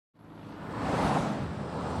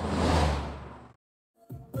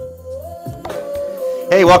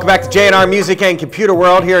Hey, welcome back to J&R Music and Computer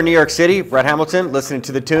World here in New York City. Brett Hamilton, listening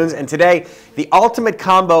to the tunes. And today, the ultimate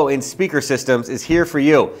combo in speaker systems is here for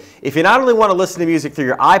you. If you not only want to listen to music through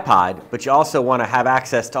your iPod, but you also want to have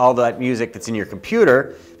access to all that music that's in your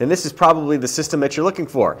computer, then this is probably the system that you're looking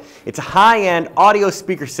for. It's a high-end audio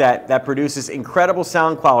speaker set that produces incredible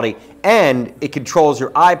sound quality, and it controls your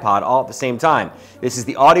iPod all at the same time. This is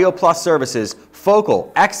the Audio Plus Services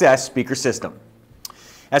Focal XS speaker system.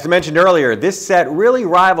 As I mentioned earlier, this set really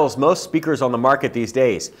rivals most speakers on the market these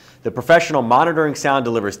days. The professional monitoring sound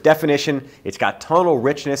delivers definition, it's got tonal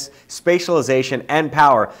richness, spatialization, and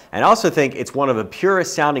power, and I also think it's one of the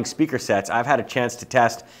purest sounding speaker sets I've had a chance to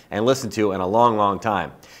test and listen to in a long, long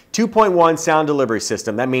time. 2.1 sound delivery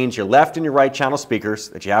system, that means your left and your right channel speakers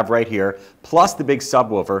that you have right here, plus the big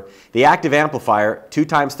subwoofer, the active amplifier, 2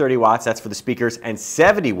 times 30 watts, that's for the speakers, and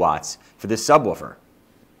 70 watts for this subwoofer.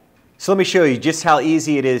 So let me show you just how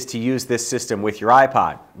easy it is to use this system with your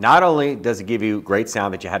iPod. Not only does it give you great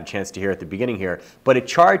sound that you had a chance to hear at the beginning here, but it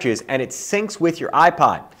charges and it syncs with your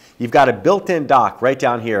iPod. You've got a built-in dock right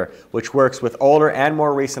down here, which works with older and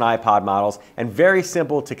more recent iPod models, and very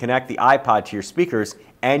simple to connect the iPod to your speakers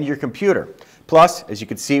and your computer. Plus, as you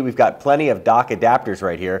can see, we've got plenty of dock adapters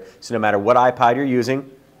right here, so no matter what iPod you're using,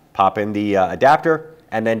 pop in the adapter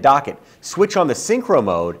and then dock it. Switch on the synchro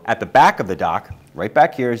mode at the back of the dock, right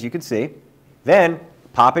back here as you can see. Then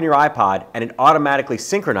pop in your iPod and it automatically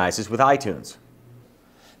synchronizes with iTunes.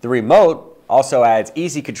 The remote also adds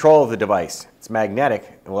easy control of the device. It's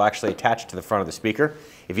magnetic and will actually attach to the front of the speaker.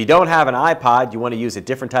 If you don't have an iPod, you want to use a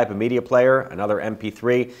different type of media player, another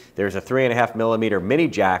MP3, there's a 3.5mm mini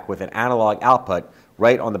jack with an analog output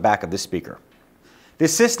right on the back of this speaker.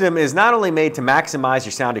 This system is not only made to maximize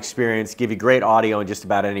your sound experience, give you great audio in just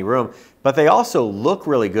about any room, but they also look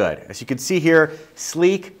really good. As you can see here,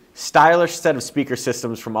 sleek, stylish set of speaker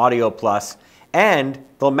systems from Audio Plus, and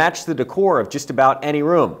they'll match the decor of just about any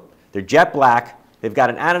room. They're jet black, they've got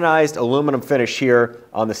an anodized aluminum finish here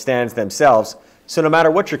on the stands themselves, so no matter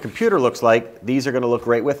what your computer looks like, these are going to look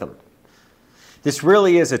great with them. This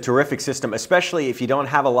really is a terrific system, especially if you don't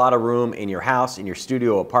have a lot of room in your house, in your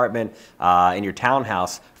studio apartment, in your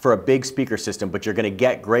townhouse for a big speaker system, but you're going to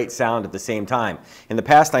get great sound at the same time. In the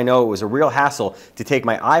past, I know it was a real hassle to take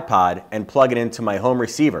my iPod and plug it into my home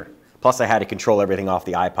receiver. Plus, I had to control everything off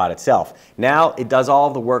the iPod itself. Now, it does all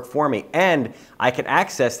of the work for me, and I can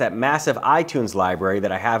access that massive iTunes library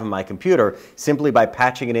that I have in my computer simply by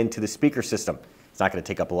patching it into the speaker system. It's not going to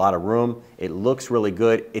take up a lot of room. It looks really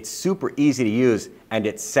good. It's super easy to use, and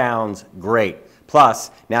it sounds great.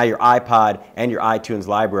 Plus, now your iPod and your iTunes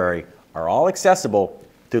library are all accessible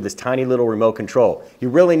through this tiny little remote control. You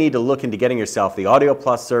really need to look into getting yourself the Audio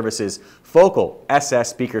Plus Services Focal SS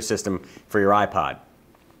speaker system for your iPod.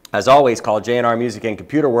 As always, call J&R Music and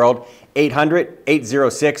Computer World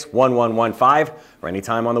 800-806-1115 or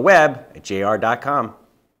anytime on the web at jr.com.